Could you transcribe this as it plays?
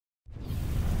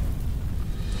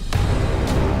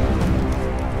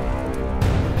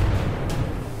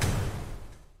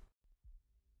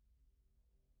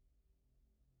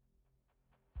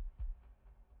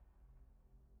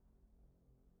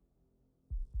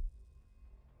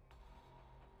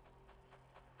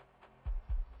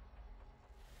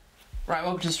Right,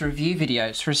 welcome to this review video.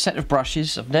 It's for a set of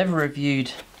brushes. I've never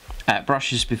reviewed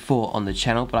brushes before on the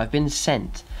channel, but I've been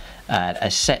sent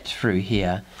a set through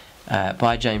here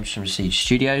by James from Siege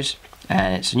Studios,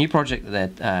 and it's a new project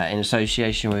that they're in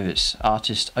association with. It's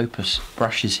Artis Opus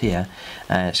brushes here.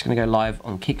 It's going to go live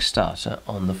on Kickstarter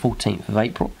on the 14th of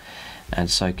April, and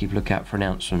so keep a lookout for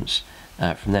announcements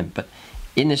from them. But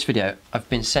in this video I've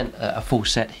been sent a full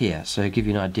set here, so I'll give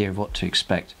you an idea of what to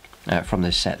expect from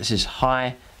this set. This is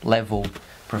high level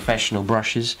professional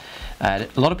brushes. A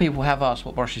lot of people have asked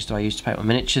what brushes do I use to paint my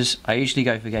miniatures. I usually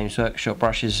go for Games Workshop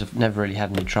brushes. I've never really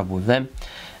had any trouble with them.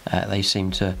 They seem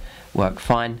to work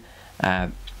fine,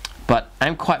 but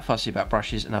I'm quite fussy about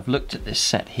brushes, and I've looked at this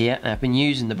set here, and I've been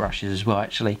using the brushes as well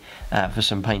actually for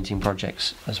some painting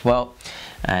projects as well,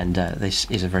 and this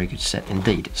is a very good set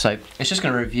indeed. So it's just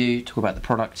going to review, talk about the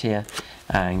product here,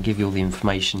 and give you all the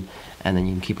information, and then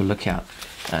you can keep a lookout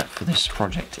for this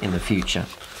project in the future.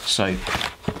 So I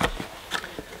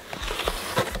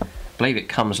believe it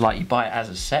comes like you buy it as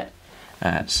a set,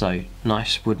 so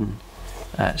nice wooden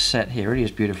set here. Really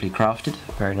is beautifully crafted,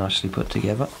 very nicely put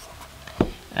together.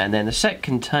 And then the set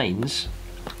contains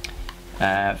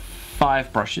 5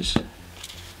 brushes,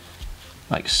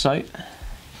 like so.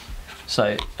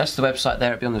 So that's the website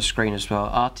there, it'll be on the screen as well,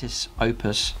 Artis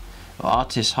Opus, or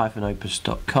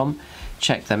artis-opus.com.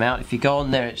 Check them out. If you go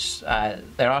on there, it's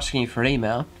they're asking you for an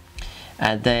email,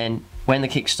 and then when the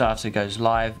Kickstarter goes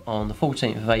live on the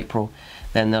 14th of April,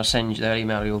 then they'll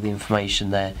email you all the information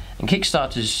there. And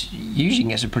Kickstarters usually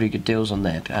get some pretty good deals on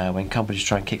there. When companies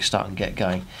try and kickstart and get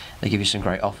going, they give you some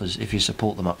great offers if you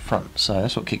support them up front. So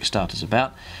that's what Kickstarter's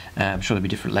about. I'm sure there'll be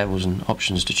different levels and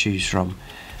options to choose from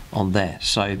on there.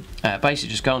 So basically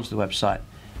just go onto the website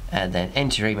and then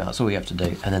enter your email. That's all you have to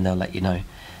do, and then they'll let you know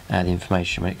the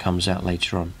information when it comes out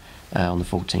later on the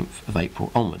 14th of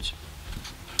April onwards.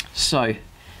 So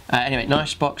anyway,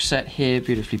 nice box set here,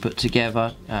 beautifully put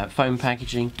together, foam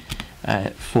packaging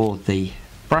for the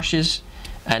brushes,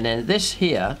 and then this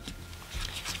here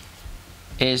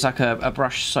is like a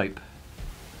brush soap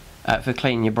for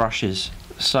cleaning your brushes.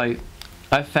 So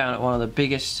I've found one of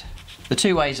the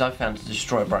 2 ways I've found to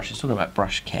destroy brushes, talking about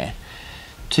brush care,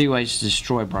 2 ways to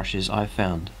destroy brushes I've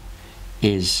found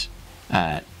is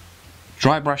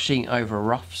dry brushing over a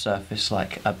rough surface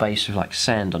like a base with like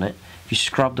sand on it. If you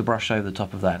scrub the brush over the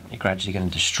top of that, you're gradually going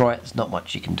to destroy it. There's not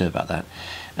much you can do about that.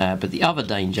 But the other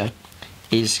danger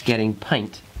is getting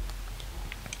paint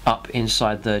up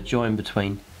inside the join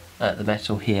between the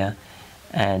metal here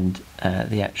and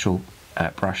the actual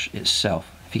brush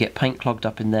itself. If you get paint clogged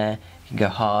up in there, you can go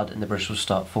hard and the bristles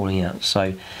start falling out.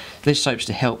 So this soap's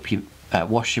to help you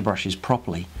wash your brushes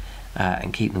properly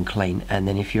and keep them clean. And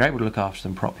then if you're able to look after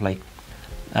them properly,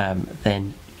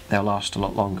 then they'll last a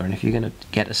lot longer. And if you're going to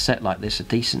get a set like this, a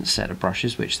decent set of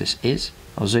brushes, which this is,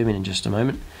 I'll zoom in just a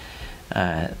moment,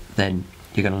 then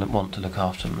you're going to want to look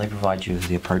after them. They provide you with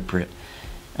the appropriate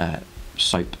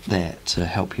soap there to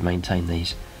help you maintain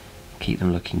these, keep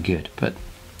them looking good. But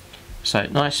so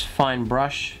nice fine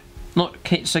brush. Not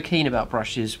so keen about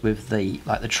brushes with the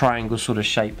triangle sort of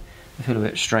shape. I feel a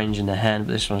bit strange in the hand,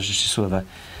 but this one's just sort of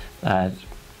a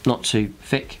not too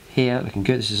thick here, looking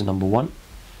good. This is a number 1.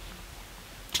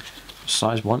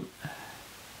 Size 1.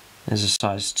 There's a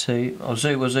size 2. We'll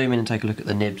zoom in and take a look at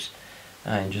the nibs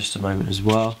in just a moment as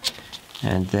well.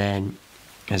 And then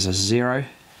there's a 0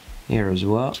 here as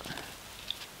well.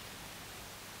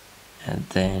 And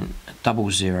then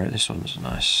a 00. This one's a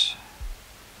nice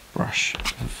brush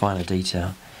for finer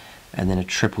detail. And then a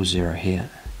 000 here,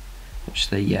 which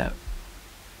the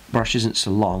brush isn't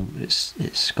so long, but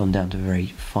it's gone down to a very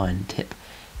fine tip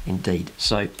indeed.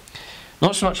 So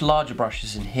not so much larger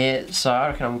brushes in here, so I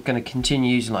reckon I'm going to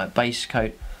continue using like base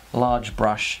coat, large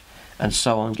brush, and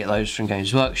so on. Get those from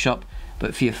Games Workshop.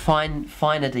 But for your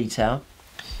finer detail,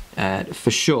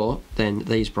 for sure, then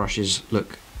these brushes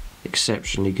look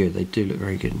exceptionally good. They do look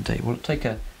very good indeed. We'll take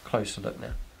a closer look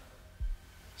now.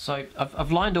 So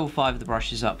I've lined all 5 of the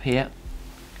brushes up here,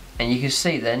 and you can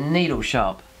see they're needle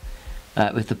sharp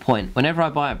with the point. Whenever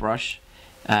I buy a brush,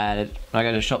 I go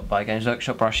to the shop, buy Games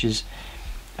Workshop brushes,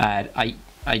 I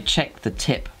check the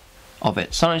tip of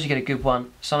it. Sometimes you get a good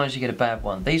one, sometimes you get a bad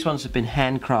one. These ones have been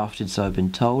handcrafted, so I've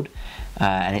been told,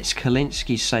 and it's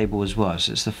Kolinsky sable as well,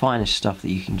 so it's the finest stuff that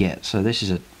you can get. So this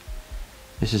is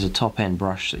a top-end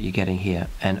brush that you're getting here,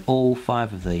 and all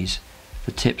 5 of these,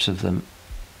 the tips of them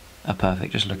are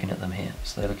perfect. Just looking at them here,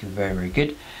 so they're looking very, very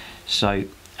good. So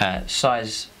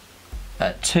size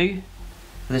 2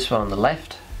 for this one on the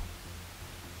left,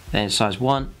 then size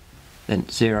 1, then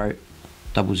 0,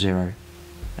 00,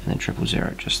 and then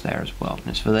 000 just there as well. And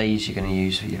it's for these you're going to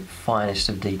use for your finest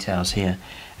of details here,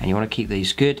 and you want to keep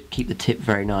these good, keep the tip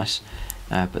very nice.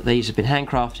 But these have been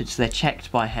handcrafted, so they're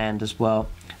checked by hand as well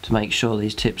to make sure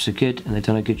these tips are good, and they've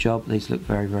done a good job. These look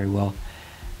very, very well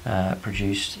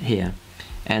produced here.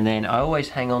 And then I always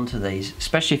hang on to these,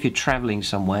 especially if you're traveling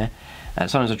somewhere.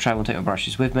 Sometimes I travel and take my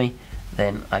brushes with me,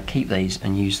 then I keep these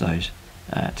and use those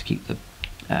to keep the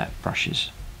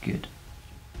brushes good.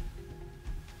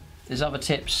 There's other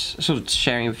tips, sort of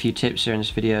sharing a few tips here in this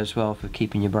video as well for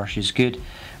keeping your brushes good.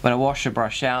 When I wash a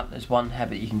brush out, there's one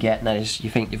habit you can get, and that is you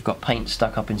think you've got paint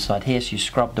stuck up inside here, so you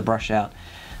scrub the brush out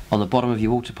on the bottom of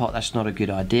your water pot. That's not a good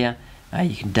idea.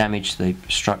 You can damage the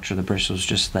structure of the bristles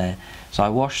just there. So I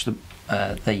wash the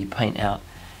paint out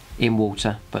in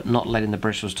water, but not letting the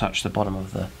bristles touch the bottom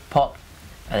of the pot,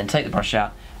 and then take the brush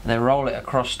out and then roll it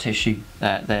across tissue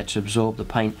there to absorb the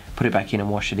paint, put it back in and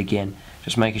wash it again,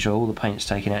 just making sure all the paint's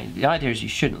taken out. The idea is you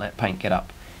shouldn't let paint get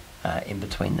up in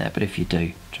between there, but if you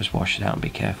do, just wash it out and be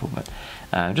careful. But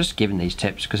I'm just giving these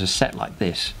tips because a set like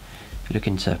this, if you're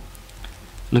looking to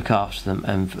look after them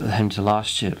and for them to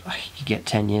last you, you get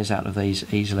 10 years out of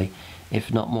these easily,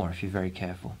 if not more, if you're very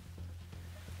careful.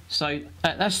 So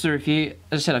that's the review.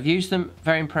 As I said, I've used them,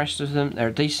 very impressed with them. They're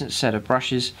a decent set of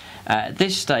brushes. At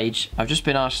this stage, I've just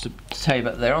been asked to tell you,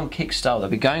 but they're on Kickstarter. They'll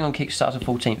be going on Kickstarter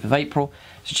 14th of April.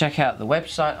 So check out the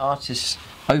website,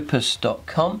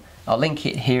 artisopus.com. I'll link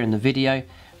it here in the video,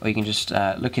 or you can just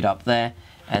look it up there.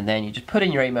 And then you just put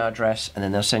in your email address, and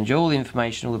then they'll send you all the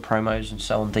information, all the promos and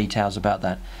so on, details about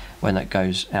that when that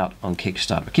goes out on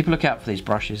Kickstarter. But keep a lookout for these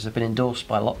brushes. They've been endorsed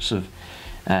by lots of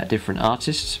different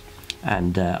artists,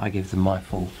 and I give them my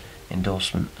full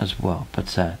endorsement as well. But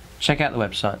check out the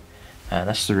website.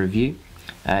 That's the review.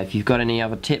 If you've got any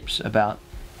other tips about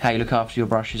how you look after your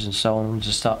brushes and so on,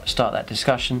 just start that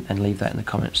discussion and leave that in the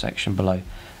comment section below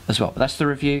as well. But that's the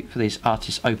review for these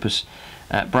Artis Opus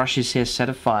brushes here, set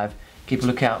of 5. Keep a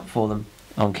lookout for them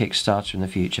on Kickstarter in the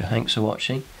future. Thanks for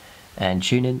watching, and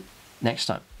tune in next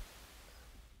time.